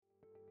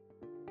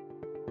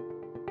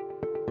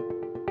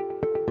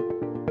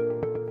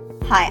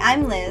Hi,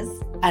 I'm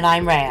Liz. And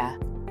I'm Rhea.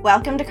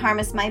 Welcome to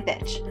Karma's My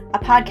Bitch, a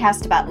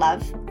podcast about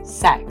love,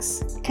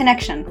 sex,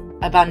 connection,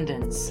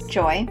 abundance,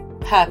 joy,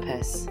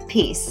 purpose,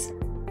 peace,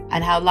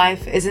 and how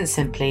life isn't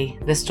simply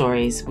the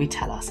stories we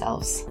tell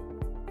ourselves.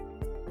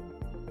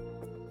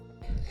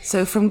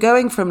 So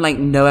going from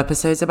no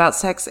episodes about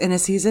sex in a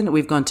season,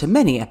 we've gone to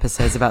many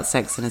episodes about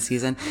sex in a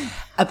season.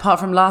 Apart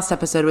from last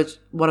episode, which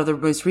one of the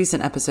most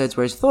recent episodes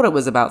where I thought it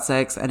was about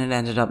sex and it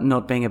ended up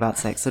not being about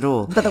sex at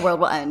all. But the world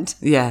will end.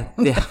 Yeah.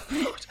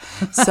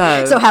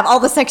 So have all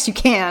the sex you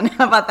can.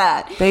 How about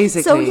that?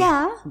 Basically. So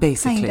yeah.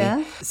 Basically.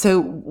 Kinda.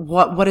 So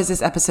what is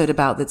this episode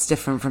about that's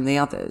different from the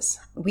others?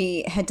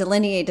 We had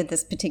delineated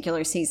this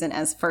particular season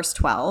as first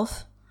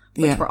 12.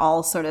 Which were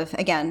all sort of,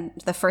 again,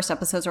 the first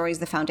episodes are always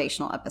the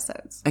foundational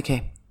episodes.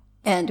 Okay.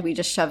 And we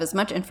just shove as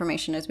much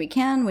information as we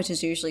can, which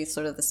is usually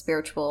sort of the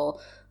spiritual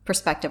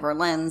perspective or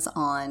lens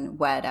on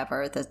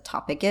whatever the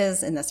topic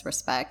is. In this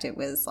respect, it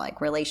was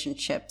like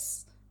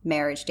relationships,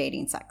 marriage,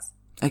 dating, sex.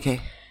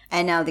 Okay.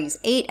 And now these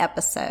 8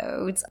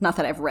 episodes, not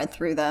that I've read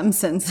through them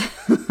since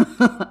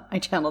I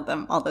channeled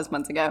them all those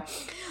months ago,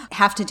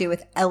 have to do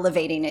with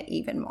elevating it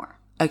even more.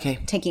 Okay.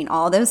 Taking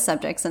all those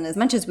subjects, and as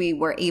much as we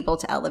were able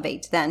to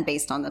elevate then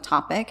based on the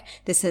topic,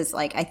 this is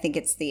I think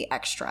it's the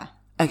extra.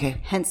 Okay.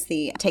 Hence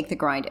the take the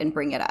grind and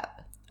bring it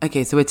up.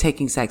 Okay, so we're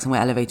taking sex and we're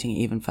elevating it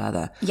even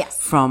further. Yes.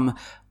 From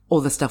all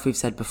the stuff we've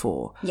said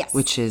before. Yes.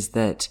 Which is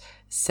that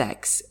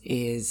sex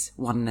is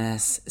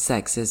oneness,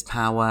 sex is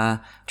power.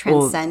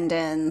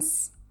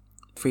 Transcendence.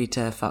 Free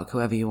to fuck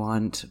whoever you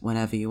want,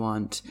 whenever you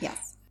want.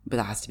 Yes. But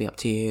that has to be up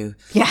to you.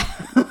 Yeah.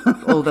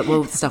 all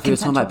the stuff we were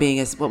talking about being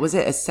a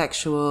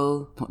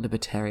sexual, not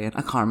libertarian.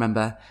 I can't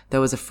remember.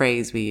 There was a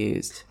phrase we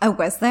used. Oh,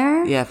 was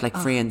there? Yeah, for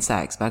free and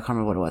sex, but I can't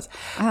remember what it was.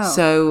 Oh.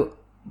 So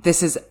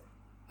this is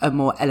a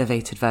more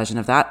elevated version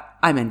of that.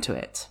 I'm into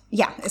it.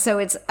 Yeah.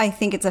 So I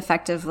think it's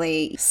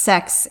effectively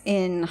sex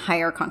in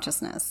higher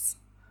consciousness.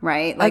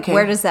 Right? Okay.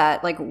 Where does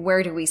that,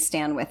 where do we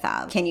stand with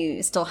that? Can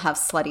you still have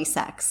slutty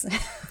sex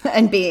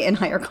and be in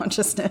higher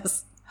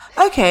consciousness?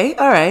 Okay,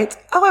 all right.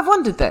 Oh, I've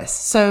wondered this.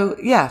 So,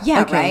 yeah.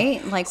 Yeah,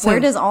 okay. right? Where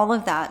does all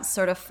of that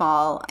sort of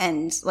fall?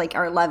 And,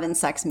 are love and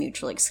sex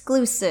mutually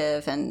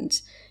exclusive? And,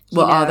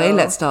 are they?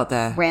 Let's start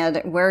there.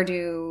 Where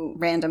do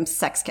random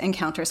sex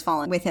encounters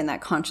fall within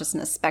that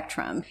consciousness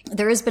spectrum?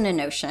 There has been a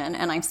notion,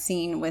 and I've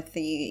seen with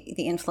the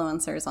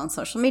influencers on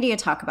social media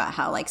talk about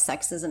how,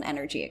 sex is an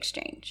energy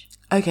exchange.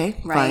 Okay,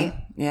 right?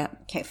 Fine. Yeah.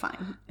 Okay,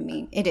 fine. I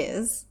mean, it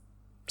is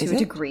to Is a it?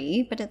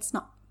 degree, but it's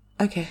not.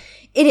 Okay.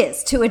 It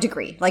is to a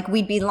degree.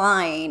 We'd be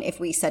lying if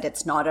we said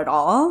it's not at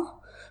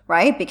all,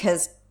 right?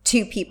 Because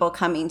two people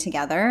coming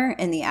together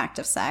in the act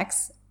of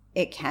sex,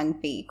 it can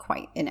be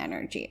quite an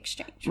energy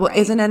exchange. Well,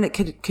 right?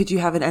 could you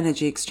have an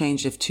energy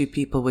exchange if two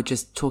people were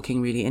just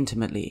talking really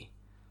intimately?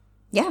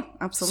 Yeah,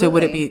 absolutely.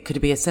 So could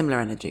it be a similar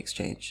energy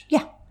exchange?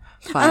 Yeah.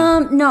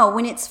 Fine. No,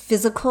 when it's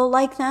physical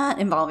like that,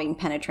 involving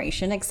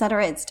penetration, et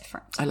cetera, it's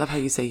different. I love how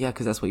you say yeah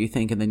because that's what you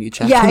think, and then you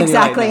check. Yeah, and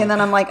exactly. no. And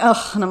then I'm like,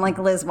 ugh, and I'm like,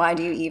 Liz, why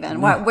do you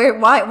even? Why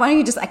don't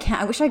you just?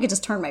 I wish I could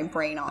just turn my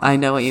brain off. I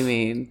know what you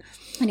mean.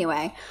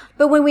 Anyway,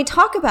 but when we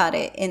talk about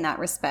it in that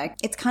respect,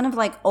 it's kind of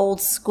like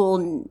old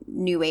school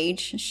new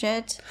age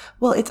shit.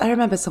 Well, I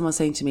remember someone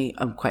saying to me,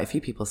 quite a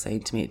few people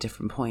saying to me at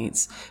different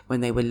points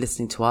when they were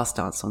listening to our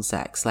stance on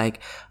sex,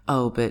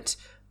 oh, but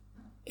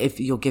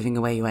if you're giving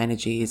away your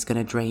energy, it's going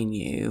to drain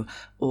you.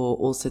 Or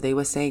also they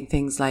were saying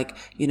things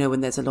when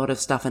there's a lot of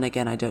stuff, and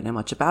again, I don't know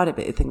much about it,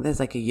 but I think there's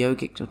a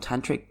yogic or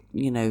tantric,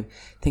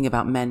 thing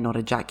about men not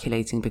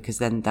ejaculating because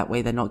then that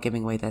way they're not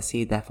giving away their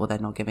seed, therefore they're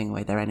not giving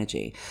away their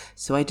energy.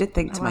 So I did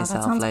think to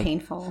myself, that sounds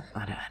painful.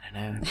 I don't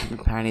know.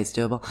 Apparently it's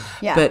doable.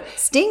 Yeah. But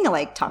Sting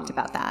talked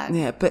about that.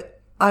 Yeah. But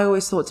I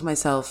always thought to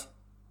myself,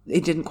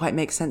 it didn't quite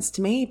make sense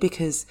to me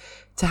because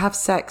to have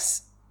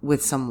sex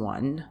with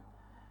someone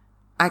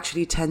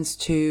actually tends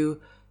to,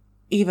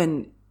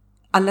 even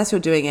unless you're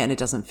doing it and it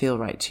doesn't feel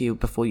right to you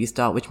before you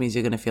start, which means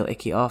you're going to feel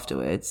icky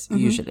afterwards,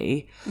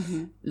 usually.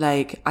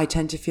 Mm-hmm. I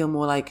tend to feel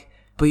more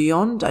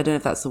beyond, I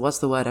don't know if what's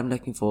the word I'm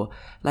looking for.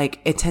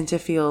 It tend to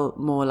feel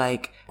more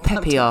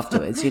peppy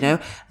afterwards, So I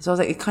was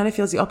it kind of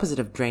feels the opposite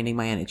of draining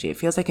my energy. It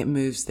feels like it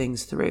moves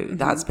things through. Mm-hmm.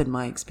 That's been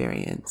my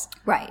experience.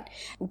 Right.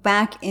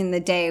 Back in the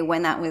day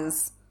when that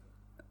was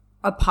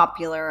a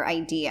popular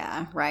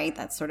idea, right?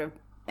 That sort of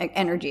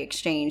energy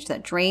exchange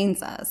that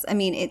drains us. I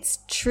mean, it's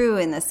true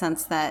in the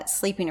sense that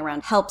sleeping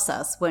around helps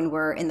us when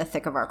we're in the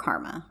thick of our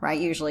karma, right?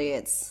 Usually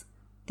it's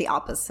the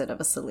opposite of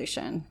a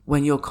solution.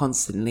 When you're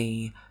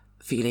constantly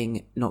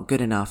feeling not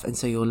good enough, and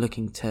so you're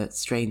looking to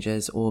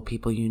strangers or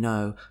people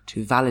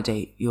to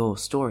validate your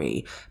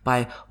story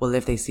by, well,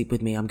 if they sleep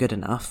with me, I'm good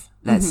enough,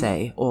 let's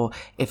say, or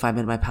if I'm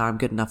in my power, I'm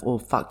good enough,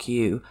 or fuck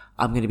you,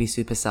 I'm going to be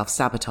super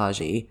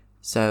self-sabotagey,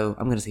 so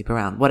I'm going to sleep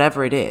around.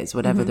 Whatever it is,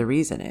 whatever the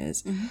reason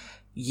is,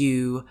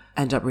 you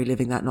end up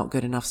reliving that not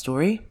good enough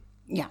story.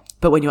 Yeah.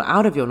 But when you're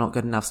out of your not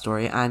good enough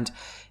story, and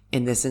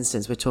in this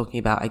instance, we're talking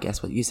about, I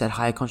guess, what you said,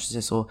 higher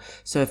consciousness, or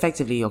so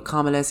effectively you're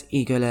karmaless,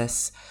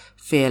 egoless,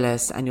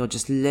 fearless, and you're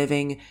just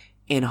living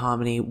in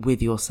harmony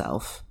with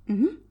yourself,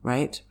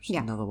 right? Which is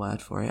Yeah. another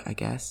word for it, I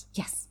guess.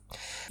 Yes.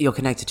 You're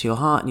connected to your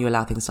heart and you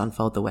allow things to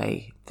unfold the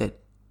way that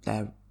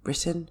they're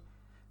written,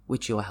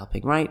 which you are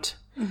helping write.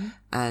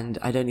 And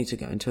I don't need to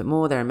go into it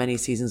more. There are many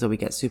seasons where we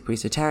get super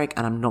esoteric,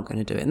 and I'm not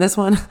going to do it in this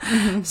one.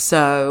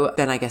 So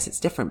then I guess it's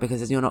different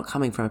because you're not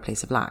coming from a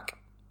place of lack.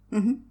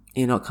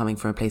 You're not coming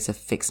from a place of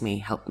fix me,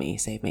 help me,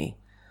 save me.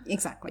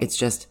 Exactly. It's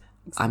just,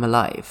 I'm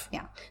alive.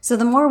 Yeah. So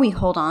the more we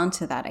hold on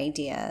to that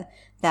idea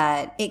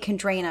that it can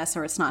drain us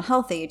or it's not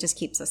healthy, it just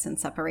keeps us in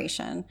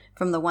separation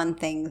from the one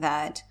thing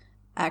that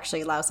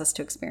actually allows us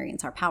to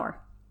experience our power.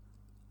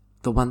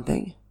 The one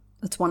thing.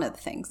 It's one of the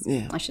things,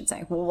 Yeah. I should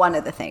say. Well, one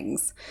of the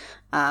things,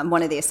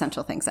 one of the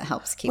essential things that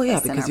helps keep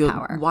us in our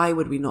power. Why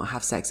would we not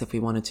have sex if we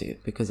wanted to?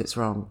 Because it's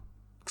wrong.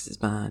 Because it's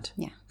bad.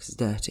 Yeah. Because it's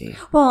dirty.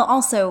 Well,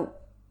 also,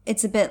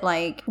 it's a bit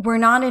like we're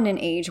not in an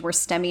age where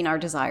stemming our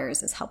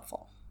desires is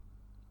helpful.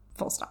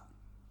 Full stop.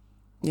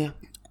 Yeah.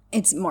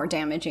 It's more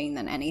damaging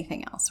than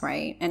anything else,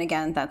 right? And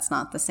again, that's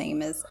not the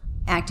same as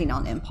acting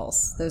on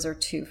impulse. Those are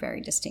two very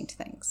distinct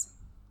things.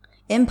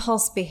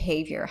 Impulse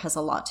behavior has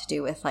a lot to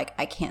do with like,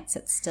 I can't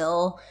sit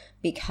still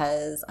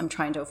because I'm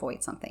trying to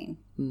avoid something.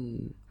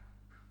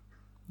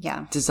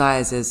 Yeah.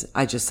 Desires is,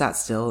 I just sat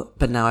still,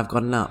 but now I've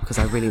gotten up because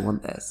I really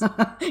want this.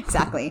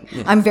 Exactly.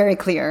 I'm very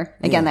clear.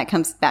 Again, that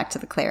comes back to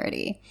the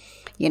clarity,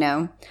 you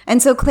know?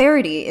 And so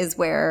clarity is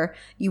where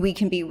we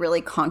can be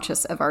really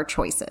conscious of our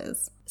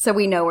choices. So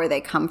we know where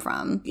they come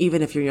from.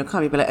 Even if you're in your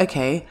car, you'd be like,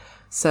 okay,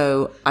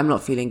 so I'm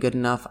not feeling good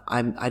enough.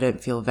 I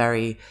don't feel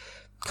very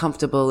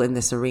comfortable in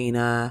this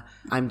arena.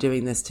 I'm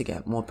doing this to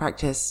get more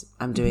practice.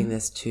 I'm doing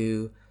this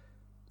to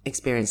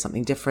experience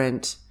something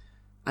different.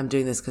 I'm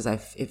doing this because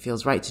it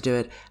feels right to do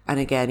it. And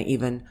again,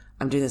 even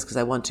I'm doing this because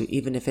I want to,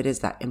 even if it is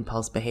that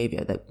impulse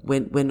behavior that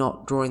we're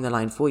not drawing the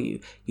line for you.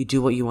 You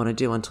do what you want to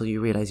do until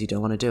you realize you don't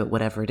want to do it,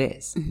 whatever it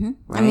is.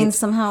 Right? I mean,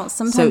 sometimes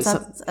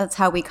that's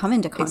how we come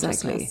into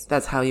consciousness. Exactly.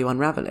 That's how you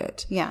unravel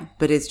it. Yeah.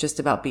 But it's just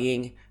about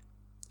being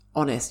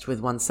honest with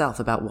oneself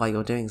about why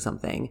you're doing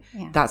something.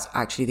 Yeah. That's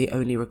actually the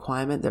only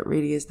requirement that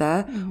really is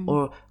there,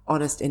 or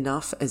honest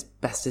enough as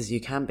best as you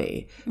can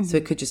be. So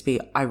it could just be,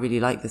 I really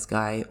like this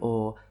guy,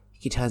 or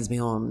he turns me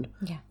on,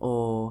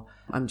 or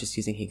I'm just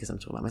using he because I'm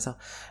talking about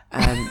myself.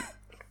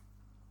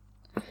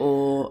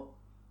 Or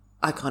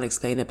I can't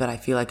explain it, but I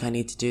feel like I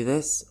need to do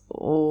this,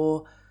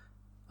 or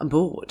I'm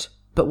bored.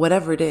 But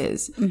whatever it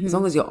is, as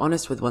long as you're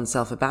honest with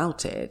oneself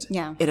about it,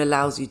 it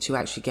allows you to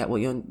actually get what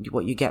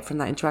you get from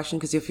that interaction.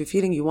 Because if you're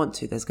feeling you want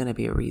to, there's going to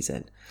be a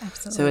reason.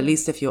 Absolutely. So at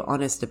least if you're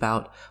honest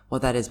about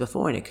what that is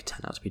before, and it could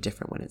turn out to be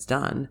different when it's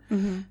done,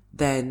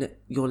 then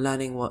you're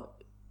learning what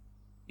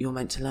you're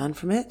meant to learn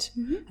from it,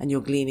 and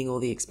you're gleaning all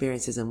the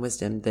experiences and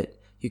wisdom that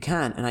you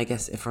can. And I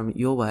guess from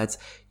your words,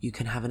 you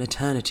can have an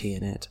eternity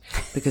in it,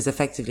 because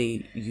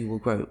effectively you will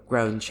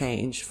grow and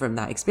change from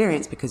that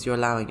experience because you're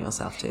allowing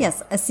yourself to.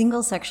 Yes, a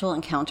single sexual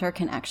encounter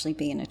can actually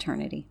be an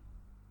eternity.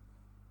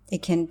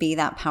 It can be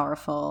that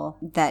powerful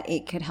that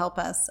it could help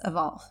us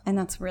evolve. And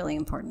that's really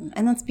important.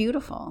 And that's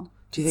beautiful.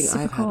 Do you think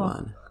Super I've cool. had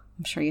one?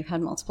 I'm sure you've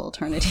had multiple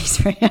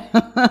eternities, right?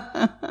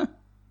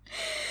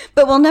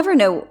 But we'll never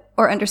know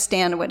or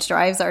understand what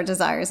drives our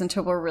desires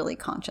until we're really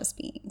conscious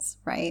beings,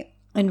 right?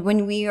 And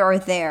when we are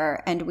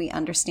there and we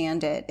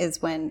understand it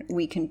is when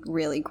we can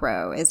really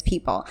grow as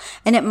people.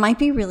 And it might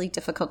be really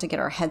difficult to get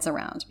our heads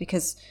around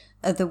because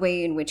of the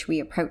way in which we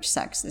approach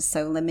sex is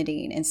so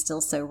limiting and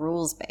still so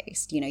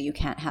rules-based. You know, you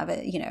can't have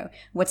it, you know,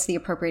 what's the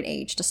appropriate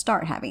age to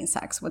start having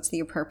sex? What's the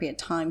appropriate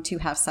time to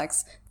have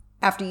sex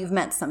after you've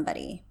met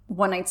somebody?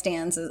 One-night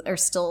stands are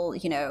still,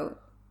 you know,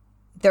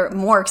 they're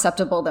more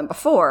acceptable than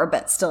before,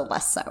 but still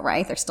less so,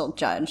 right? They're still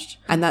judged.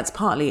 And that's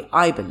partly,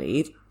 I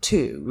believe,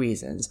 two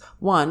reasons.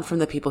 One, from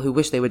the people who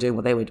wish they were doing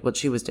what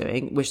she was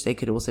doing, wish they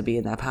could also be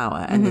in their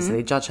power, and so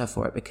they judge her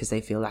for it because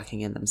they feel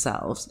lacking in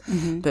themselves.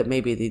 But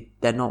maybe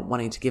they're not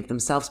wanting to give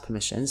themselves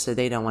permission, so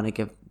they don't want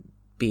to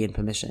be in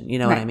permission. You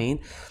know what I mean?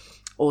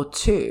 Or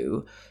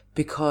two,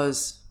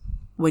 because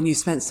when you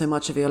spent so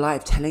much of your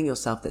life telling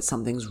yourself that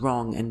something's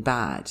wrong and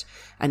bad,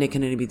 and it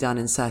can only be done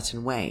in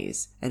certain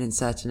ways and in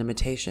certain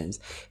limitations,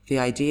 the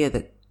idea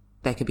that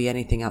there could be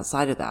anything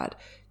outside of that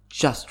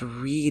just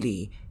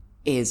really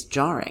is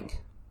jarring.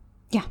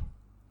 Yeah.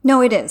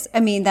 No, it is. I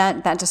mean,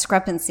 that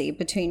discrepancy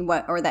between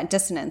that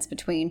dissonance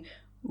between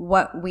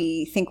what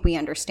we think we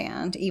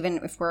understand, even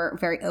if we're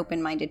very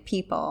open-minded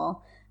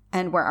people,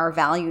 and where our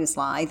values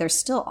lie, there's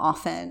still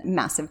often a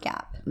massive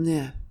gap.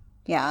 Yeah.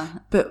 Yeah.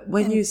 But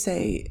when you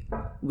say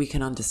we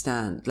can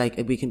understand, like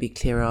we can be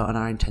clearer on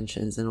our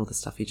intentions and all the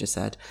stuff you just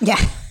said. Yeah.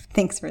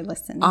 Thanks for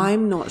listening.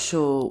 I'm not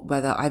sure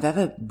whether I've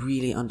ever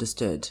really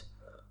understood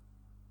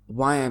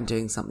why I'm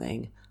doing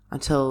something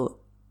until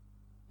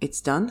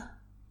it's done.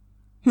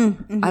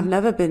 I've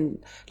never been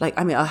like,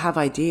 I mean, I'll have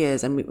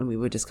ideas, and when we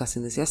were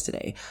discussing this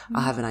yesterday,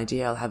 I'll have an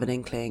idea, I'll have an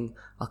inkling,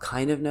 I'll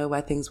kind of know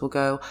where things will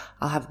go.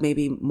 I'll have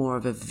maybe more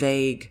of a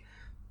vague,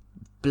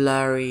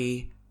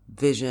 blurry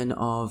vision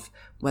of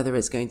whether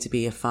it's going to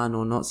be a fun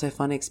or not so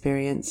fun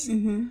experience.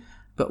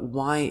 But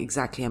why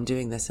exactly I'm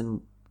doing this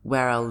and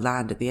where I'll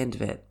land at the end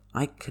of it,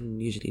 I can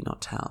usually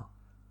not tell.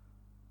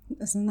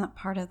 Isn't that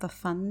part of the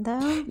fun,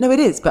 though? No, it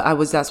is. But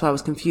that's why I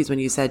was confused when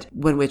you said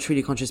when we're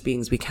truly conscious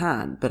beings, we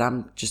can. But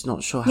I'm just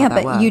not sure how that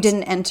works. Yeah, but you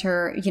didn't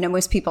enter,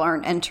 most people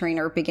aren't entering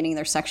or beginning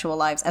their sexual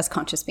lives as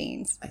conscious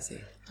beings. I see.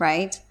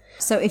 Right?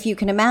 So if you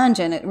can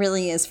imagine, it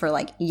really is for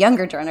like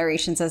younger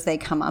generations as they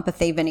come up, if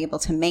they've been able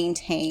to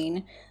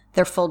maintain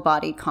their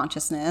full-bodied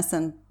consciousness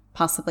and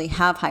possibly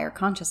have higher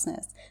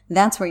consciousness,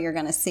 that's where you're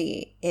going to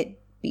see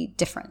it be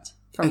different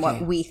from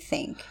what we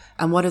think.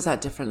 And what does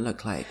that different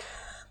look like?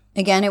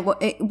 Again,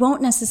 it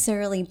won't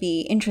necessarily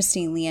be,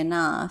 interestingly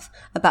enough,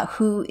 about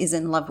who is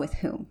in love with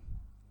whom.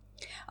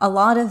 A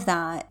lot of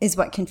that is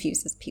what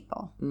confuses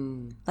people.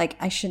 Like,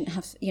 I shouldn't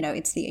have,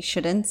 it's the I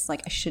shouldn'ts.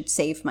 Like, I should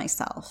save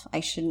myself.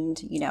 I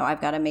shouldn't, I've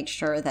got to make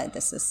sure that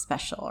this is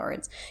special. Or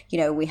it's,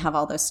 we have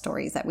all those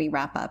stories that we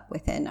wrap up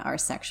within our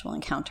sexual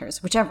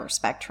encounters, whichever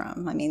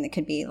spectrum. I mean, it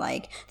could be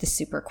like the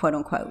super quote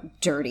unquote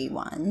dirty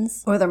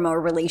ones or the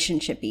more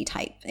relationship-y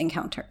type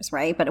encounters,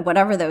 right? But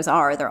whatever those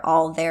are, they're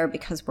all there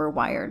because we're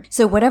wired.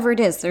 So whatever it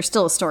is, there's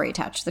still a story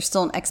attached. There's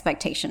still an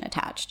expectation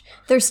attached.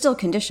 There's still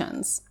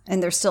conditions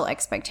and there's still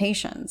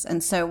expectations.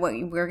 And so what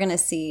we're going to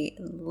see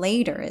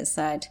later is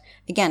that,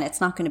 again, it's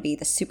not going to be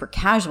the super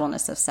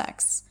casualness of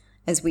sex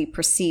as we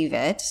perceive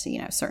it.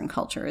 Certain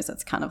cultures,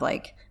 it's kind of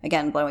like,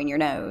 again, blowing your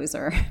nose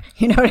or,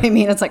 you know what I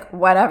mean? It's like,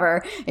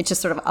 whatever. It's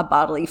just sort of a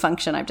bodily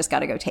function I've just got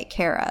to go take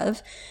care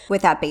of.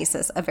 With that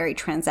basis, a very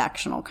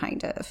transactional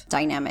kind of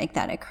dynamic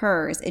that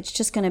occurs. It's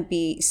just going to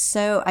be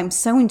I'm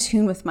so in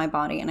tune with my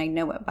body and I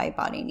know what my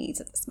body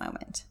needs at this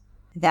moment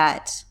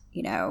that,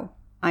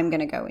 I'm going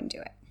to go and do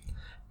it.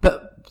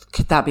 But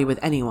could that be with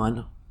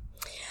anyone?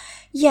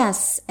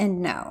 Yes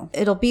and no.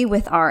 It'll be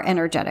with our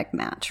energetic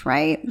match,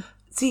 right?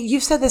 See,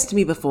 you've said this to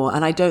me before,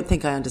 and I don't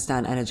think I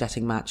understand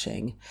energetic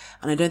matching.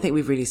 And I don't think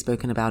we've really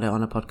spoken about it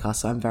on a podcast,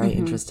 so I'm very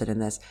interested in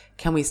this.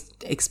 Can we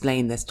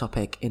explain this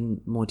topic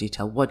in more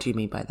detail? What do you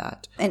mean by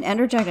that? An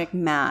energetic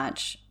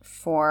match,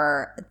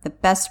 for the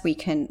best we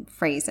can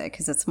phrase it,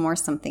 because it's more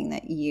something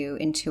that you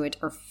intuit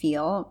or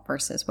feel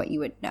versus what you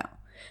would know.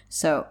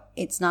 So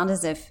it's not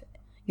as if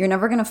you're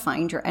never going to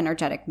find your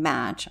energetic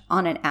match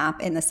on an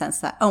app in the sense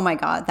that, oh my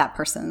God, that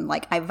person,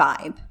 like I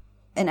vibe.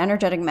 An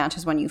energetic match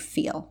is when you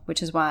feel,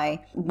 which is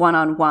why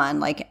one-on-one,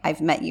 like I've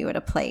met you at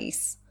a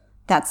place,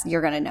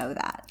 you're going to know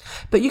that.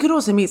 But you could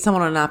also meet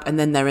someone on an app and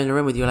then they're in a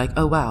room with you like,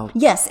 oh wow.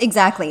 Yes,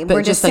 exactly. But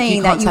we're just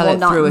saying that you will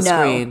not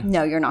know.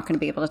 No, you're not going to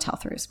be able to tell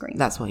through a screen.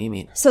 That's what you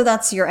mean. So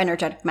that's your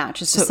energetic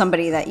match. It's just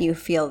somebody that you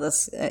feel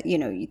this, that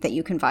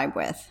you can vibe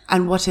with.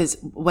 And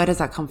where does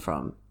that come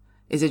from?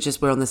 Is it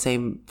just we're on the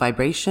same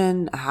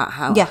vibration?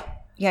 How? Yeah.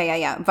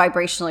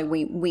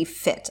 Vibrationally, we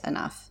fit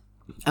enough.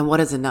 And what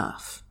is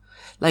enough?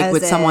 Like as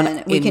with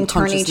someone we can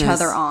turn each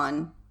consciousness. other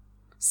on.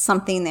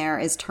 Something there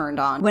is turned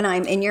on. When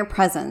I'm in your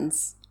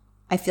presence,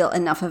 I feel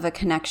enough of a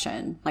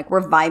connection. Like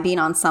we're vibing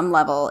on some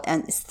level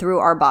and it's through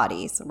our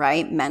bodies,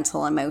 right?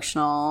 Mental,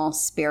 emotional,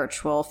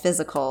 spiritual,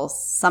 physical.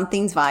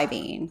 Something's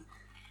vibing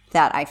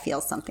that I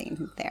feel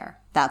something there.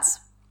 That's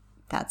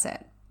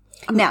it.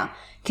 Now,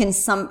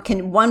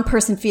 can one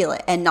person feel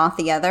it and not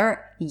the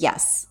other?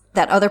 Yes.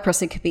 That other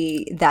person could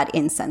be that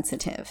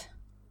insensitive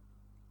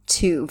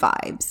to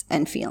vibes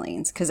and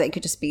feelings because they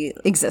could just be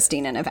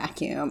existing in a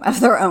vacuum of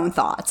their own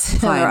thoughts in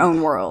their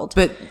own world.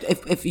 But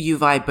if you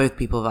vibe, both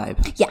people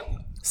vibe. Yeah.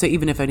 So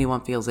even if only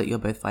one feels it, you're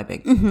both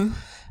vibing.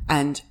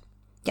 And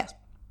yes.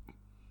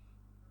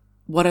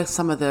 What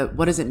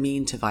does it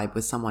mean to vibe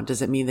with someone?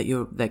 Does it mean that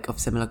you're like of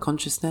similar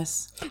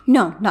consciousness?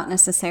 No, not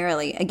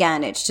necessarily.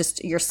 Again, it's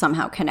just you're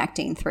somehow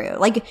connecting through.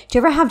 Like, do you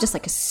ever have just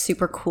like a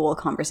super cool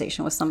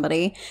conversation with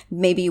somebody?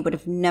 Maybe you would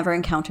have never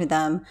encountered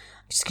them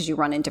just because you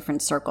run in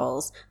different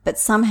circles, but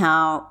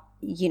somehow,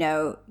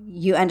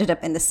 you ended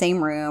up in the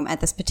same room at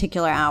this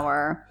particular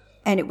hour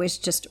and it was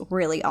just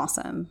really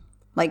awesome.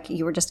 Like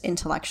you were just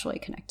intellectually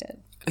connected.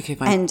 Okay,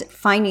 fine. And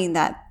finding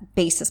that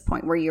basis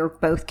point where you're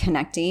both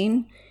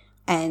connecting.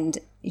 And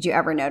did you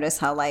ever notice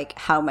how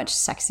much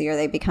sexier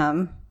they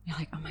become? You're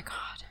like, oh my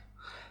God.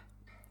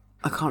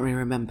 I can't really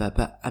remember,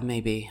 but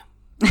maybe.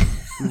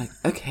 I'm like,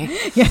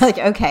 okay. You're like,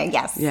 okay,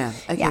 yes. Yeah,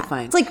 okay,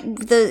 fine. It's like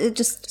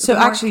So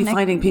actually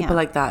finding people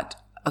like that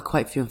are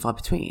quite few and far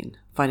between.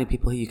 Finding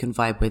people who you can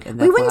vibe with and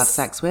therefore have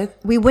sex with.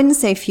 We wouldn't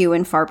say few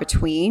and far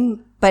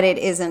between, but it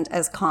isn't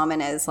as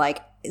common as like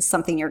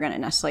something you're going to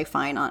necessarily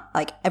find on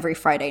like every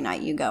Friday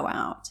night you go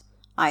out.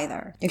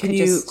 Either. Can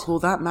you call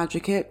that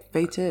magic it,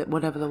 fate it,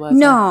 whatever the word is?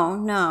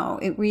 No,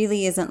 it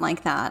really isn't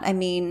like that. I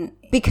mean,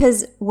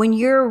 because when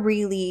you're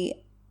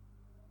really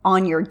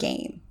on your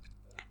game,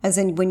 as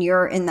in when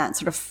you're in that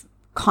sort of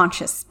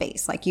conscious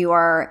space, like you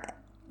are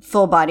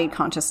full-bodied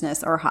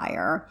consciousness or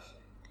higher,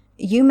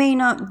 you may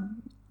not,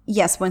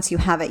 yes, once you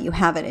have it,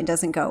 it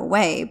doesn't go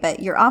away, but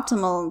your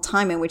optimal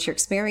time in which you're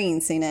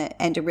experiencing it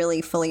and to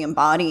really fully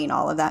embodying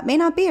all of that may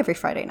not be every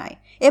Friday night.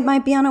 It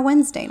might be on a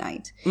Wednesday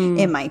night.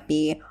 It might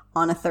be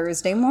on a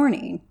Thursday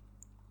morning.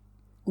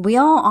 We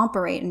all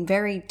operate in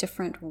very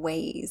different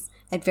ways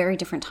at very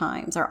different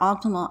times. Our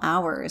optimal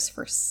hours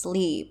for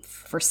sleep,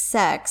 for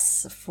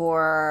sex,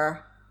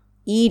 for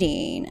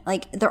eating,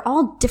 like they're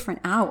all different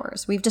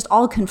hours. We've just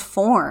all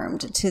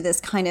conformed to this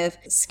kind of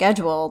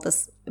schedule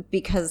this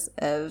because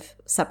of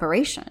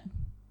separation.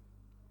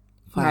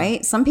 Wow.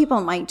 Right? Some people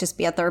might just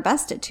be at their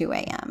best at 2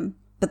 a.m.,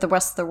 but the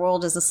rest of the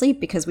world is asleep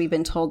because we've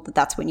been told that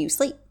that's when you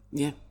sleep.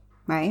 Yeah.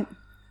 Right?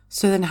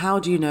 So then how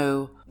do you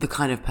know the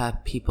kind of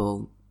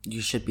people you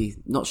should be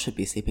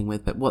sleeping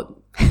with, but what,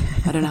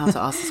 I don't know how to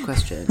ask this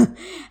question.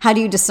 How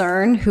do you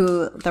discern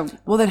who the...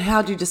 Well, then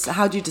how do you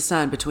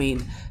discern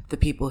between the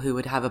people who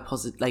would have a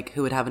positive, like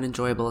who would have an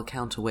enjoyable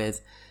encounter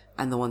with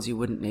and the ones you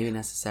wouldn't maybe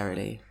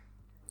necessarily?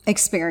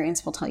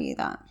 Experience will tell you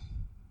that,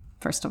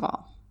 first of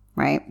all,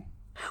 right?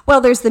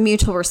 Well, there's the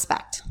mutual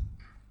respect,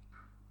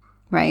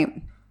 right?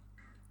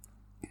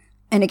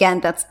 And again,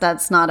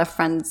 that's not a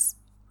friends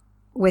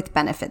with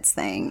benefits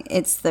thing.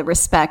 It's the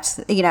respect,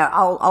 you know,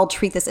 I'll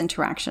treat this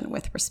interaction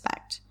with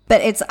respect.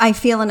 But I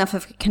feel enough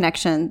of a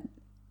connection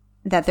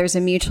that there's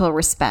a mutual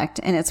respect,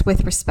 and it's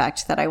with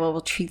respect that I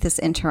will treat this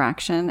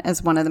interaction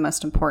as one of the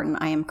most important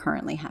I am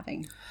currently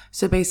having.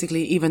 So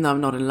basically, even though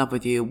I'm not in love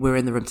with you, we're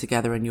in the room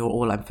together and you're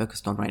all I'm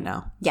focused on right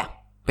now. Yeah.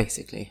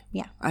 Basically.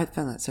 Yeah. I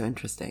found that so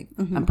interesting.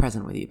 Mm-hmm. I'm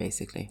present with you,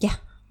 basically. Yeah,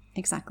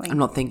 exactly. I'm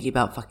not thinking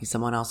about fucking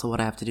someone else or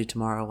what I have to do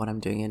tomorrow or what I'm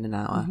doing in an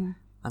hour. Mm-hmm.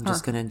 I'm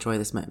just going to enjoy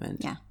this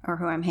moment. Yeah. Or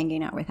who I'm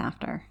hanging out with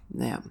after.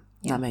 Yeah.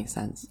 That makes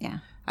sense. Yeah.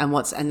 And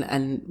what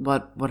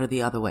are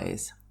the other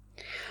ways?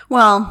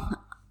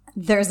 Well,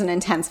 there's an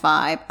intense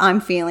vibe.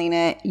 I'm feeling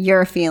it.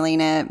 You're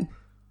feeling it.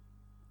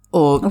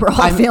 Or we're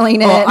all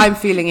feeling it. Or I'm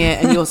feeling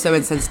it and you're so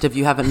insensitive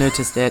you haven't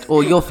noticed it.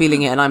 Or you're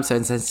feeling it and I'm so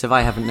insensitive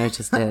I haven't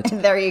noticed it.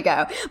 There you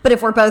go. But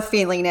if we're both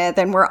feeling it,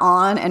 then we're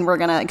on and we're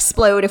going to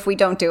explode if we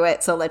don't do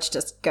it. So let's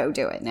just go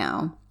do it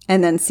now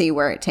and then see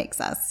where it takes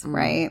us,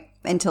 right?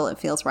 Until it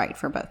feels right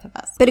for both of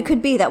us. But it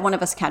could be that one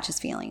of us catches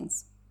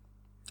feelings.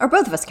 Or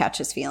both of us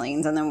catches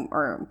feelings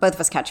or both of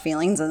us catch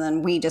feelings and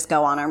then we just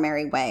go on our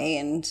merry way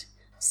and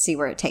see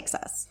where it takes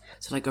us.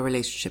 So like a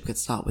relationship could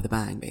start with a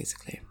bang,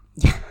 basically.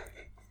 Yeah.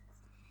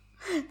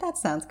 That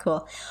sounds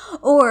cool.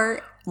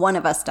 Or one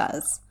of us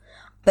does.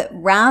 But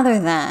rather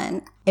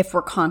than if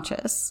we're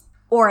conscious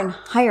or in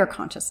higher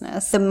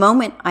consciousness, the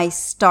moment I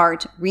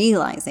start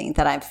realizing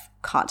that I've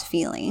caught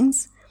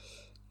feelings,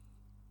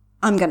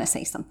 I'm going to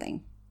say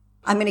something.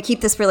 I'm going to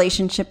keep this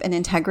relationship in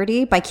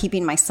integrity by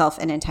keeping myself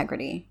in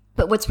integrity.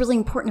 But what's really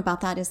important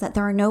about that is that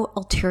there are no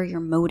ulterior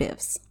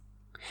motives.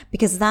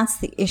 Because that's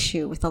the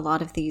issue with a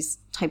lot of these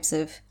types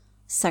of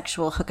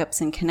sexual hookups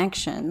and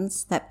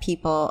connections that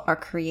people are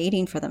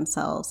creating for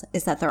themselves,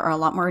 is that there are a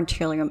lot more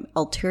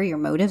ulterior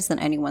motives than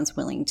anyone's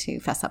willing to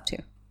fess up to.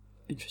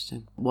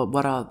 Interesting.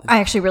 What are they? I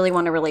actually really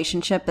want a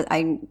relationship, but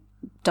I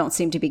don't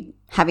seem to be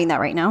having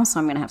that right now, so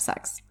I'm going to have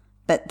sex.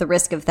 But the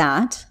risk of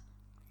that,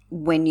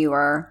 when you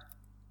are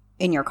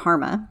in your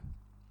karma,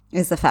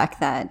 is the fact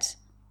that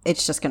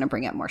it's just going to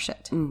bring up more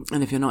shit.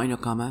 And if you're not in your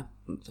karma,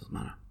 it doesn't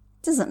matter.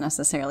 It doesn't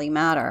necessarily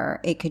matter.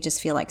 It could just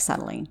feel like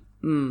settling.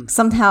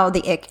 Somehow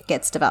the ick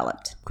gets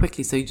developed.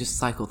 Quickly, so you just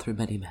cycle through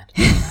many men.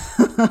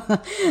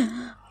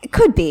 It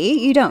could be.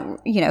 You don't,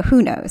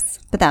 who knows?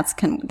 But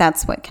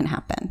that's what can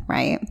happen,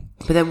 right?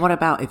 But then what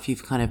about if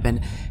you've kind of been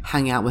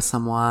hanging out with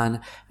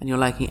someone and you're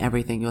liking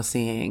everything you're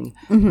seeing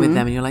with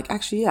them and you're like,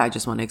 actually, yeah, I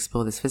just want to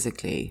explore this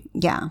physically.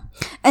 Yeah.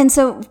 And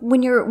so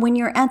when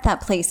you're at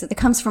that place, it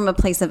comes from a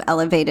place of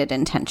elevated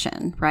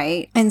intention,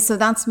 right? And so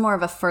that's more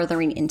of a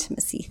furthering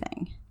intimacy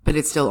thing. But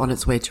it's still on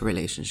its way to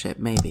relationship.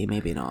 Maybe,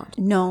 maybe not.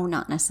 No,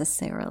 not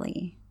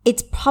necessarily.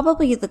 It's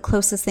probably the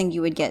closest thing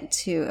you would get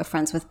to a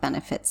friends with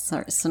benefits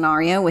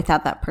scenario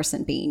without that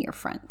person being your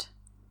friend.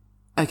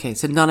 Okay,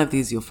 so none of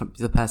these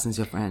the person's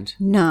your friend?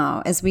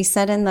 No. As we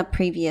said in the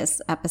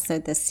previous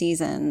episode this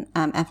season,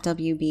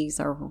 FWBs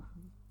are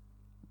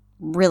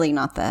really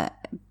not the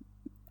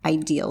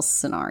ideal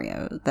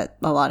scenario that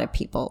a lot of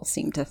people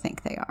seem to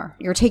think they are.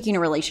 You're taking a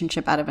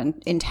relationship out of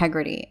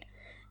integrity,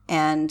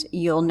 and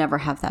you'll never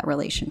have that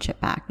relationship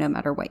back, no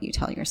matter what you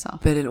tell yourself.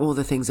 But in all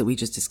the things that we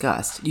just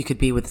discussed, you could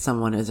be with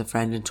someone as a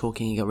friend and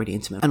talking, you get really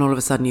intimate, and all of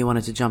a sudden you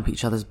wanted to jump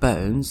each other's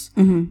bones,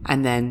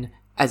 and then,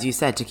 as you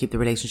said, to keep the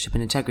relationship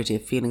in integrity,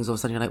 if feelings all of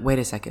a sudden you're like, wait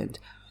a second,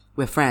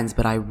 we're friends,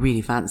 but I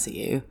really fancy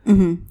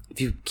you.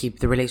 If you keep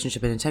the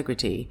relationship in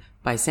integrity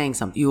by saying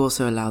something, you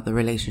also allow the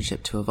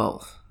relationship to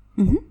evolve.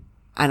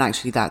 And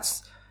actually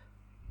that's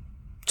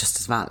just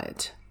as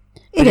valid.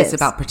 But it's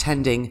about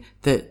pretending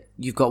that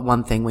you've got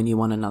one thing when you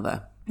want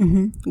another.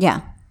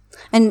 Yeah.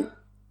 And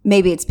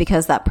maybe it's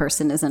because that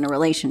person is in a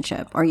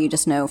relationship, or you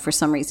just know for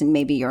some reason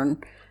maybe you're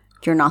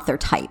not their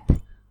type.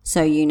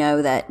 So you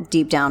know that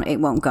deep down it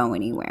won't go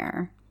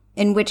anywhere.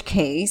 In which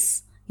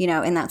case,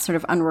 in that sort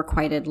of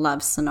unrequited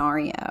love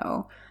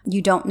scenario,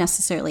 you don't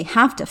necessarily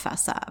have to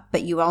fess up,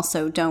 but you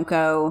also don't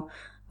go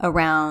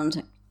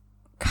around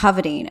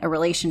coveting a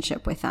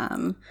relationship with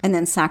them and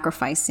then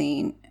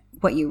sacrificing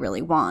what you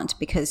really want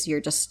because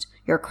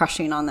you're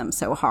crushing on them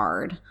so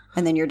hard,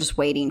 and then you're just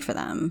waiting for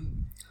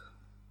them.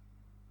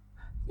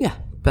 Yeah.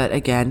 But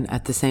again,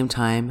 at the same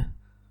time,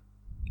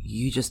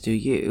 you just do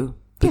you,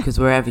 because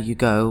wherever you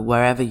go,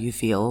 wherever you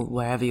feel,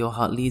 wherever your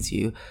heart leads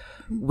you,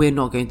 we're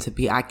not going to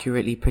be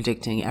accurately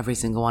predicting every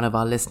single one of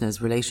our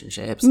listeners'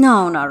 relationships.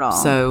 No, not at all.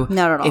 So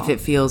not at all.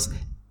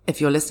 if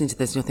you're listening to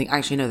this and you'll think,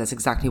 actually, no, that's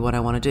exactly what I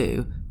want to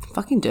do,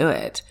 fucking do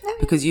it.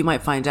 Because you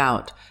might find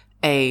out,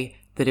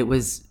 that it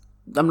was,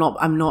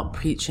 I'm not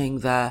preaching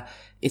the,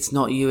 it's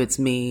not you, it's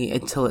me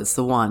until it's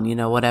the one,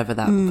 whatever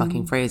that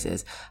fucking phrase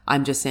is.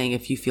 I'm just saying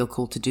if you feel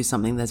called to do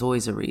something, there's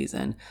always a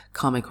reason,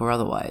 karmic or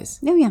otherwise.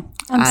 Oh, yeah,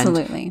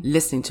 absolutely. And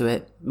listening to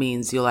it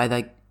means you'll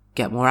either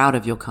get more out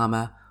of your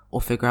karma or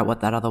figure out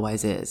what that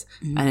otherwise is.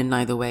 And in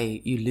neither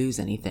way, you lose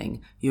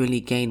anything. You only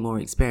gain more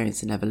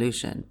experience and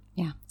evolution.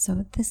 Yeah.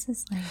 So this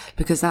is like...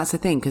 Because that's the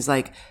thing, because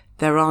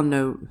there are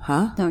no...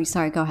 Huh? No,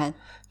 sorry, go ahead.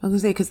 I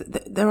was going to say,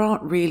 because there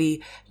aren't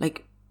really,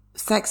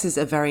 sex is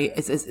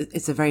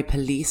it's a very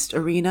policed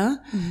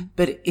arena,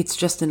 but it's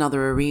just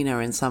another arena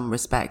in some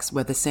respects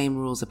where the same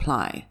rules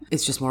apply.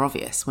 It's just more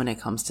obvious when it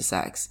comes to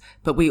sex.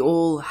 But we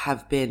all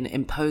have been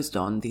imposed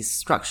on these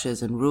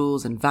structures and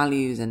rules and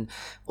values and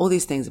all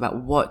these things about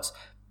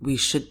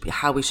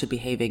how we should be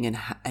behaving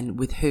and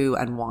with who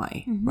and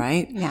why,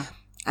 right? Yeah.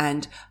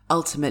 And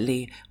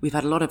ultimately, we've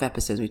had a lot of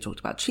episodes. We've talked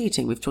about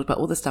cheating. We've talked about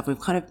all this stuff. We've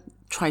kind of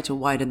tried to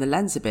widen the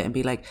lens a bit and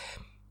be like,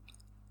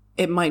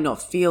 it might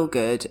not feel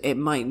good. It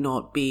might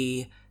not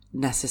be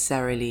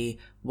necessarily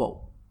what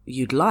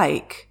you'd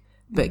like,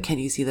 but can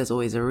you see there's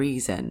always a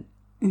reason?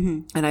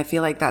 And I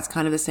feel like that's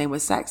kind of the same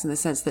with sex in the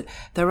sense that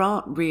there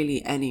aren't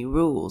really any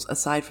rules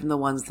aside from the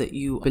ones that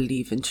you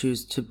believe and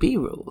choose to be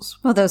rules.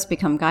 Well, those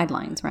become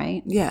guidelines,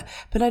 right? Yeah.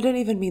 But I don't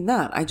even mean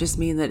that. I just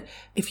mean that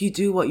if you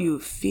do what you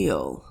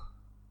feel,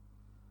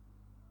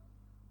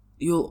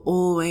 you'll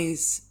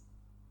always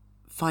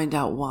find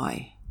out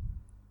why.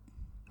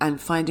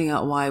 And finding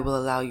out why will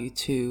allow you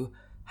to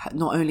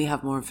not only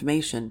have more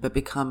information, but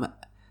become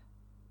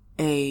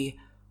a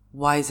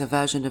wiser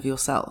version of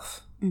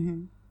yourself.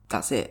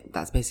 That's it.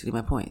 That's basically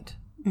my point.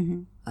 I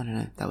don't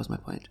know. That was my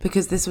point.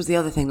 Because this was the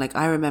other thing.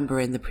 I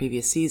remember in the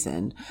previous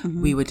season,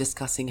 we were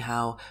discussing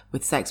how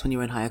with sex, when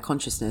you're in higher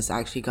consciousness,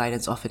 actually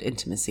guidance offered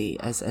intimacy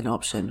as an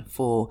option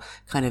for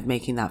kind of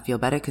making that feel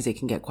better because it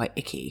can get quite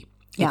icky.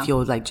 Yeah. If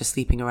you're just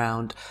sleeping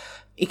around,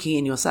 icky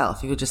in yourself,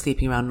 if you're just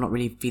sleeping around not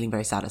really feeling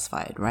very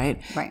satisfied, right?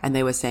 Right. And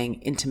they were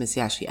saying intimacy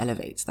actually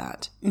elevates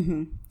that.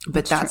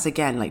 But that's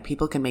again,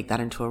 people can make that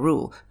into a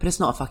rule, but it's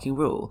not a fucking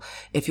rule.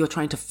 If you're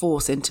trying to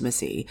force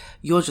intimacy,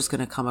 you're just going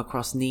to come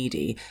across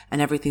needy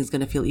and everything's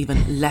going to feel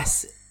even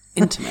less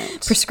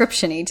intimate.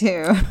 Prescription-y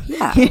too.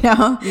 Yeah.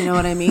 You know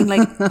what I mean?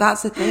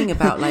 That's the thing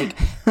about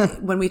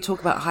when we talk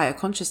about higher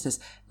consciousness,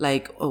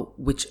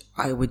 which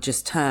I would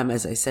just term,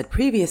 as I said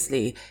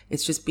previously,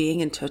 it's just being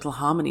in total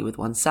harmony with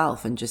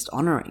oneself and just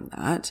honoring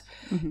that.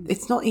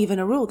 It's not even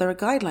a rule. There are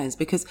guidelines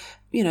because,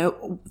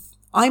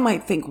 I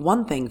might think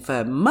one thing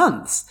for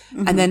months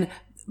and then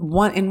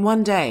in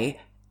one day,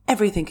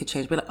 everything could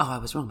change. Be like, oh, I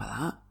was wrong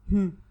about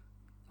that.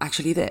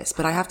 Actually this,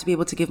 but I have to be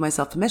able to give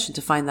myself permission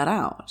to find that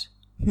out.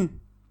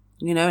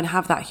 And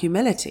have that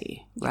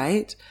humility,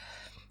 right?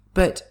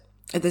 But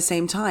at the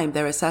same time,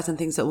 there are certain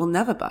things that will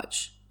never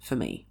budge for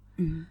me.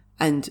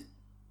 And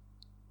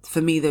for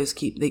me, those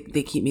keep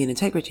me in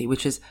integrity,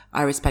 which is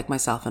I respect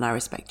myself and I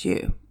respect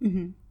you,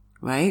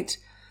 right?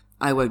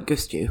 I won't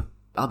ghost you.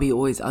 I'll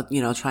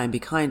try and be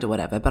kind or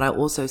whatever, but I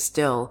also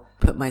still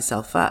put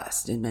myself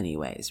first in many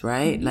ways,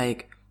 right?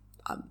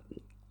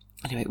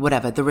 Anyway,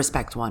 whatever. The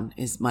respect one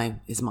is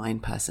mine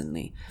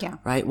personally. Yeah.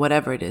 Right.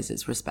 Whatever it is,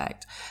 it's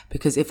respect.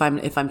 Because if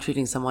I'm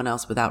treating someone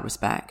else without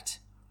respect,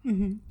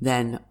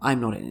 then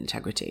I'm not in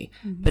integrity.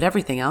 But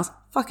everything else,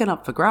 fucking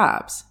up for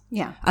grabs.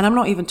 Yeah. And I'm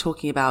only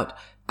talking about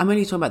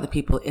the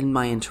people in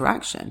my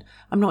interaction.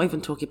 I'm not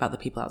even talking about the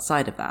people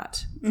outside of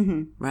that.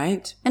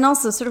 Right. And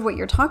also sort of what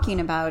you're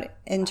talking about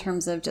in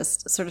terms of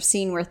just sort of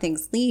seeing where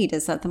things lead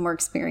is that the more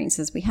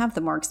experiences we have,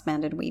 the more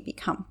expanded we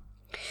become.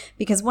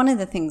 Because one of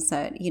the things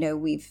that,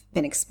 we've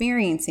been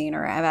experiencing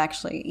or have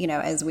actually,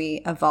 as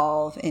we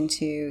evolve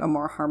into a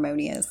more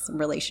harmonious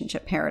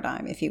relationship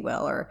paradigm, if you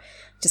will, or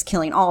just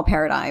killing all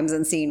paradigms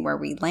and seeing where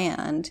we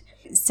land,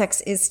 sex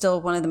is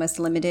still one of the most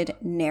limited,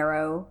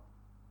 narrow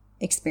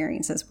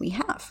experiences we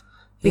have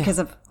because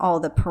of all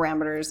the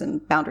parameters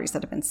and boundaries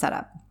that have been set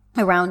up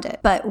around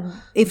it. But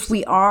if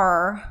we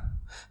are...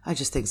 I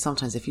just think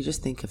sometimes if you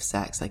just think of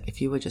sex,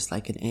 if you were just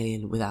an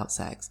alien without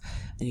sex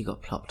and you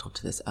got plopped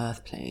onto this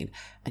earth plane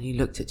and you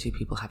looked at two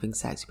people having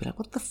sex, you'd be like,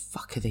 what the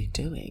fuck are they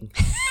doing?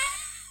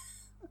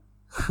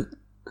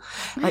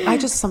 I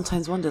just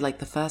sometimes wonder,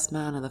 the first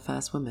man and the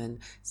first woman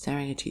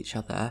staring at each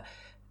other,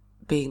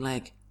 being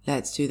like,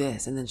 let's do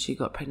this. And then she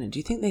got pregnant. Do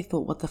you think they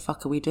thought, what the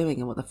fuck are we doing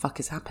and what the fuck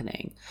is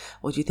happening?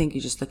 Or do you think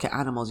you just look at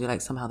animals, you're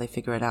somehow they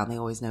figure it out and they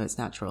always know it's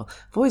natural?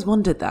 I've always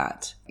wondered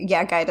that.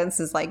 Yeah, guidance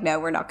is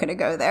no, we're not going to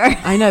go there.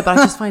 I know, but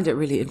I just find it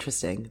really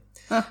interesting.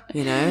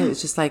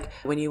 It's just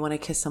when you want to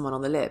kiss someone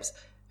on the lips,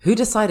 who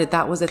decided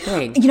that was a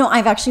thing?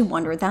 I've actually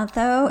wondered that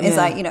though, as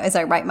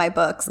I write my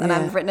books and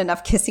I've written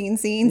enough kissing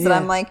scenes and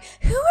I'm like,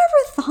 whoever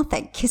thought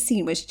that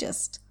kissing was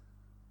just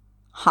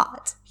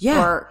hot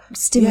or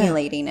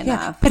stimulating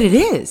enough. But it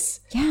is.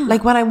 Yeah.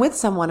 When I'm with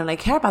someone and I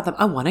care about them,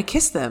 I want to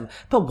kiss them.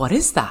 But what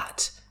is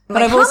that?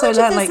 But I've how also much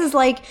learned, of this is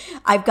like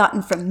I've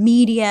gotten from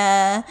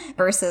media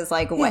versus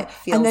like what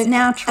feels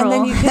natural. And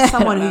then you kiss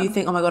someone who you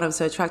think, oh my God, I'm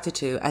so attracted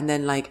to. And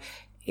then like,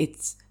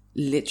 it's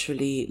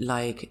literally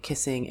like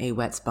kissing a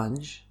wet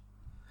sponge.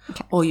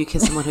 Okay. Or you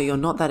kiss someone who you're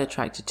not that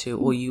attracted to,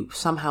 or you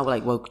somehow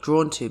like were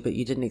drawn to, but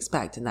you didn't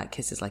expect, and that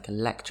kiss is like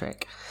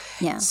electric.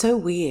 Yeah, so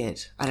weird.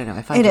 I don't know.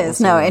 I find it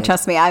is. No, weird.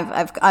 Trust me,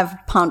 I've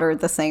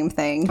pondered the same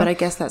thing. But I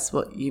guess that's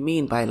what you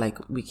mean by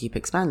like we keep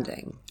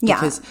expanding. Yeah,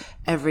 because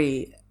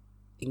every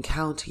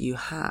encounter you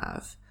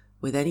have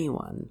with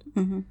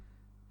anyone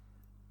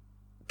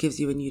gives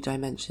you a new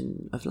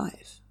dimension of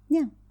life.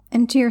 Yeah,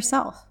 and to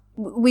yourself.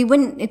 We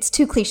wouldn't. It's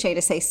too cliche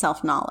to say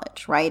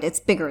self-knowledge, right? It's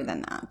bigger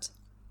than that.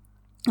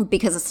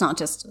 Because it's not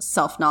just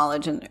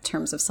self-knowledge in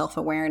terms of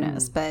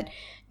self-awareness, but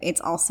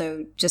it's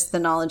also just the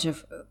knowledge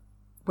of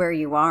where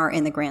you are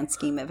in the grand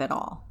scheme of it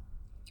all.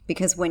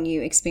 Because when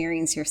you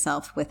experience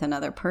yourself with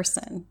another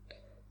person,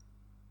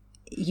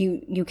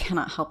 you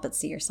cannot help but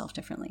see yourself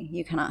differently.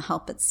 You cannot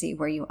help but see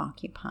where you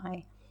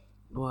occupy.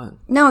 What?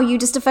 No, you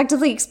just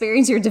effectively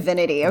experience your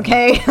divinity,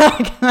 okay?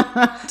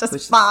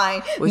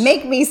 Fine.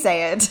 Make me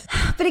say it.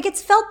 But it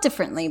gets felt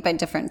differently by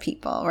different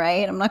people,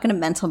 right? I'm not going to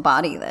mental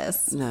body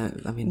this. No,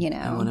 I mean,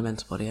 I want to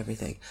mental body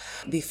everything.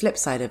 The flip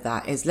side of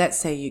that is, let's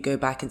say you go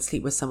back and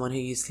sleep with someone who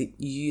you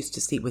used to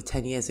sleep with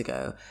 10 years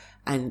ago,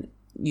 and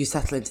you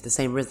settle into the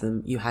same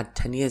rhythm you had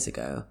 10 years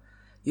ago.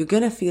 You're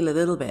going to feel a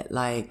little bit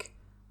like,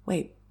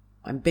 wait,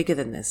 I'm bigger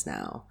than this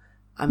now.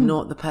 I'm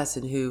not the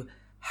person who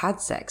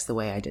had sex the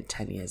way I did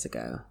 10 years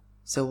ago.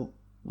 So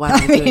why am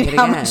I doing it again?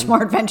 How much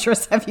more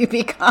adventurous have you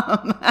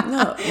become?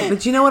 No,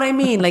 but you know what I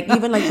mean? Like,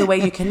 even like the way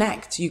you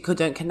connect,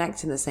 don't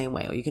connect in the same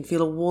way, or you can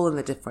feel a wall in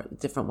a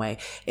different way.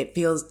 It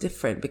feels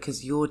different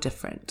because you're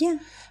different. Yeah.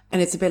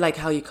 And it's a bit like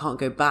how you can't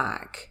go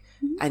back.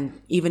 And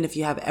even if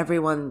you have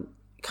everyone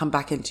come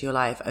back into your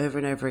life over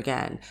and over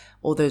again,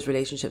 all those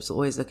relationships will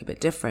always look a bit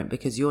different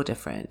because you're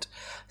different.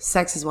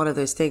 Sex is one of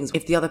those things.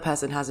 If the other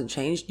person hasn't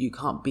changed, you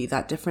can't be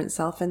that different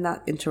self in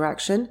that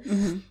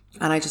interaction.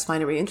 And I just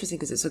find it really interesting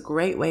because it's a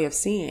great way of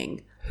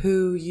seeing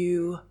who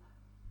you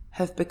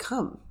have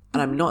become.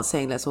 And I'm not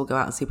saying let's all go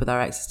out and sleep with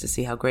our exes to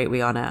see how great we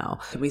are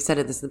now. We said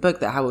in the book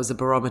that how it was a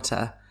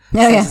barometer.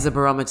 Sex is a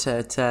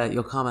barometer to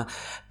your karma.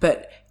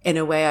 But in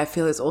a way, I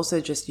feel it's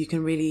also just, you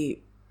can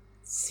really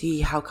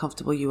see how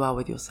comfortable you are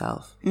with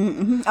yourself.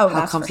 Oh,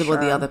 how comfortable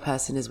the other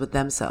person is with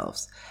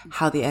themselves.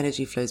 How the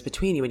energy flows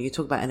between you. When you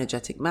talk about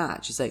energetic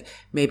match, it's like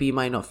maybe you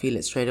might not feel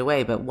it straight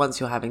away, but once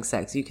you're having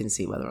sex, you can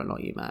see whether or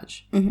not you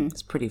match.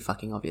 It's pretty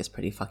fucking obvious,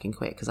 pretty fucking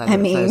quick, because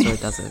either it flows or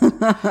it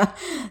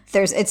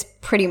doesn't. It's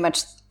pretty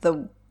much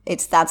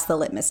that's the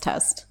litmus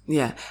test.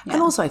 Yeah.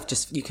 And also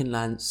you can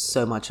learn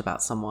so much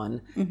about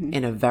someone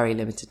in a very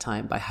limited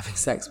time by having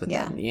sex with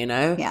them, you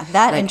know? Yeah.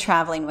 That, like, and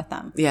traveling with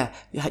them. Yeah.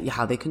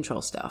 How they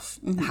control stuff,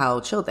 how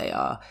chill they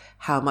are,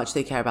 how much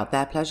they care about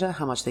their pleasure,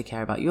 how much they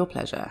care about your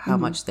pleasure, how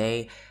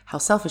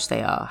selfish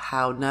they are,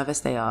 how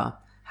nervous they are,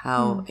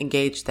 how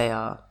engaged they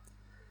are.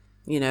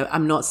 You know,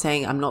 I'm not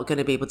saying I'm not going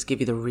to be able to give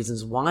you the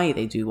reasons why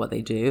they do what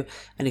they do,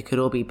 and it could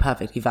all be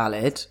perfectly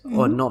valid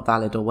or not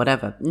valid or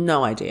whatever.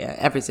 No idea.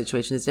 Every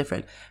situation is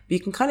different. But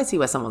you can kind of see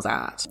where someone's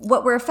at.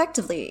 What we're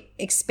effectively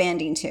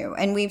expanding to,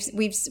 and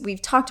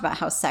we've talked about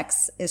how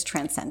sex is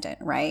transcendent,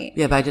 right?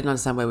 Yeah, but I didn't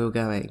understand where we were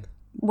going.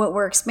 What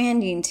we're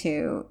expanding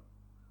to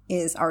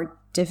is our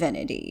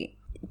divinity,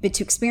 but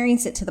to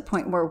experience it to the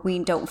point where we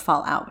don't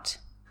fall out.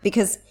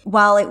 Because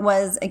while it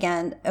was,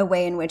 again, a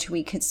way in which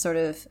we could sort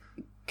of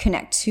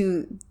connect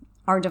to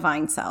our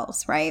divine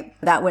selves, right?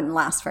 That wouldn't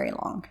last very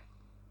long.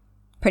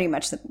 Pretty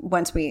much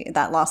once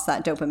that lost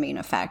that dopamine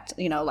effect,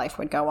 life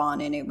would go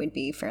on and it would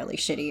be fairly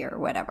shitty or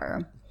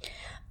whatever.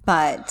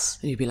 But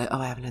and you'd be like, oh,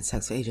 I haven't had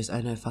sex for ages. Oh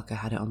no, fuck, I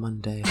had it on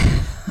Monday.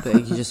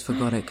 But you just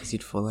forgot it because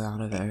you'd fallen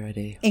out of it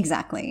already.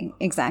 Exactly.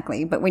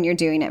 But when you're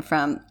doing it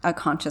from a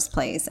conscious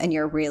place and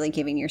you're really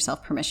giving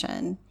yourself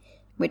permission,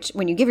 which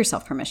when you give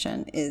yourself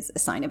permission is a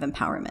sign of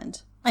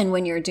empowerment. And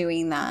when you're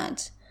doing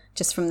that,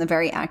 just from the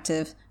very act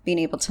of being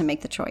able to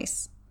make the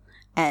choice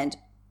and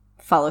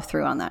follow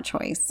through on that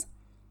choice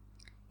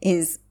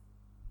is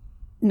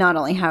not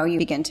only how you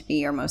begin to be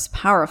your most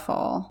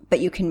powerful, but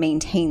you can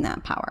maintain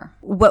that power.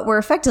 What we're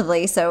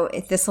effectively,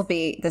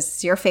 this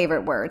is your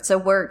favorite word. So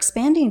we're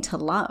expanding to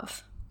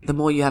love. The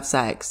more you have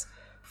sex.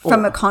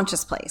 From a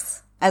conscious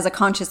place, as a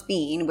conscious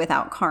being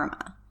without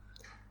karma.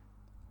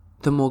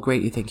 The more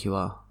great you think you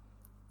are.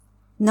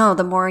 No,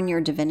 the more in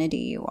your divinity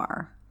you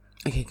are.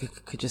 Okay,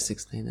 could just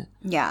explain it.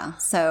 Yeah.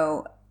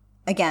 So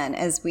again,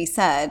 as we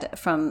said,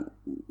 from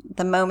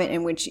the moment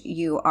in which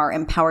you are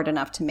empowered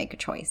enough to make a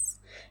choice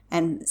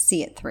and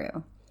see it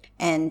through,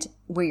 and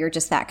where you're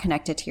just that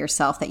connected to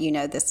yourself that you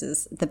know this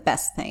is the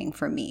best thing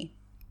for me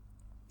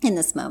in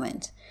this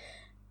moment.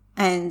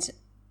 And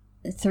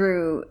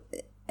through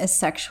a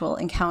sexual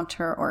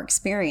encounter or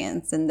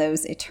experience in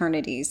those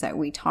eternities that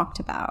we talked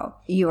about,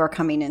 you are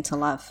coming into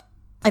love.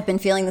 I've been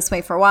feeling this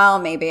way for a while.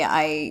 Maybe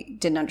I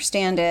didn't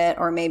understand it,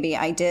 or maybe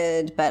I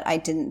did, but I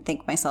didn't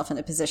think myself in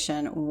a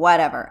position,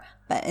 whatever.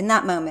 But in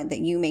that moment that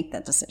you make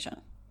that decision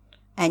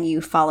and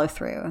you follow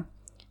through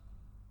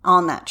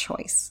on that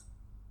choice.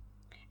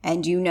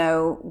 And you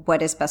know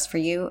what is best for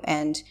you.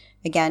 And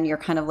again, you're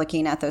kind of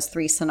looking at those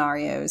 3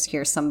 scenarios.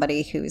 Here's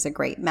somebody who's a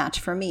great match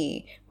for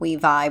me. We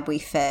vibe, we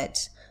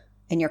fit,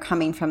 and you're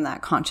coming from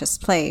that conscious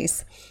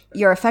place.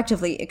 You're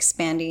effectively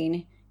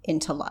expanding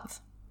into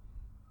love.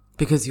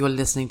 Because you're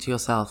listening to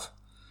yourself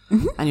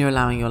and you're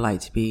allowing your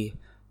light to be,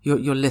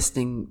 you're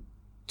listening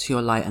to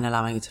your light and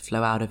allowing it to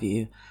flow out of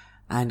you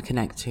and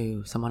connect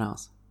to someone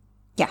else.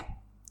 Yeah,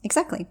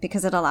 exactly.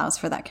 Because it allows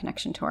for that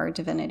connection to our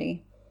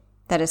divinity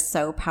that is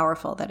so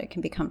powerful that it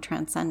can become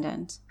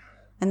transcendent.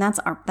 And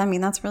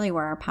that's really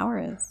where our power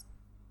is.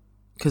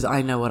 Because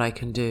I know what I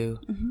can do.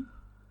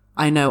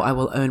 I know I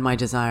will own my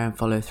desire and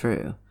follow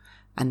through.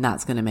 And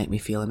that's going to make me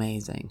feel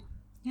amazing.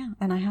 Yeah,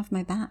 and I have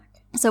my back.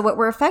 So what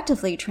we're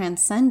effectively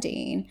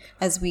transcending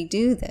as we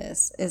do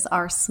this is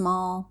our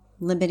small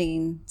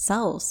limiting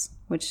selves,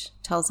 which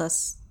tells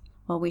us,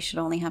 well, we should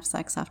only have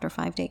sex after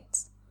 5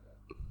 dates.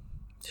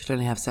 We should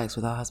only have sex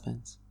with our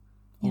husbands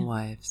or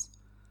wives.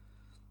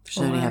 We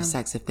should only have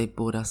sex if they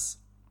bought us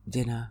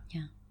dinner.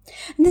 Yeah.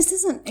 And this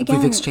isn't, again...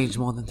 We've exchanged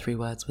more than 3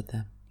 words with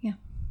them. Yeah.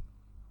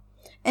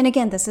 And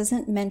again, this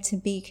isn't meant to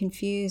be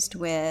confused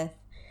with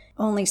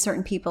only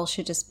certain people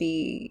should just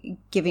be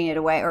giving it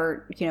away,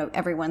 or, you know,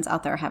 everyone's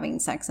out there having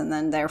sex and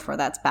then therefore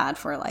that's bad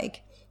for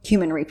like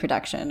human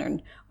reproduction or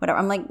whatever.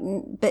 I'm like,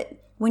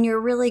 but when you're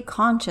really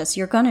conscious,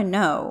 you're going to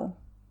know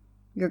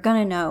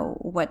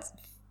what's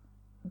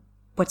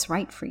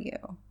right for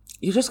you.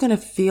 You're just going to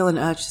feel an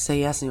urge to say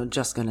yes and you're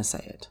just going to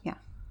say it. Yeah.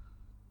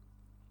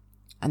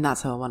 And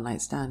that's how a one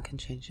night stand can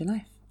change your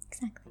life.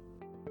 Exactly.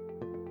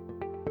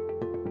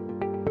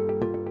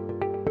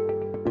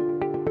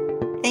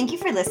 Thank you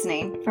for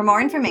listening. For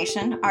more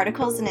information,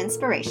 articles, and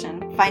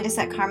inspiration, find us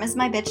at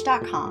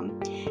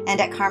karmasmybitch.com and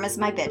at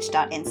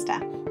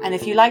karmasmybitch.insta. And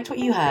if you liked what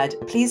you heard,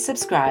 please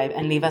subscribe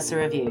and leave us a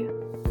review.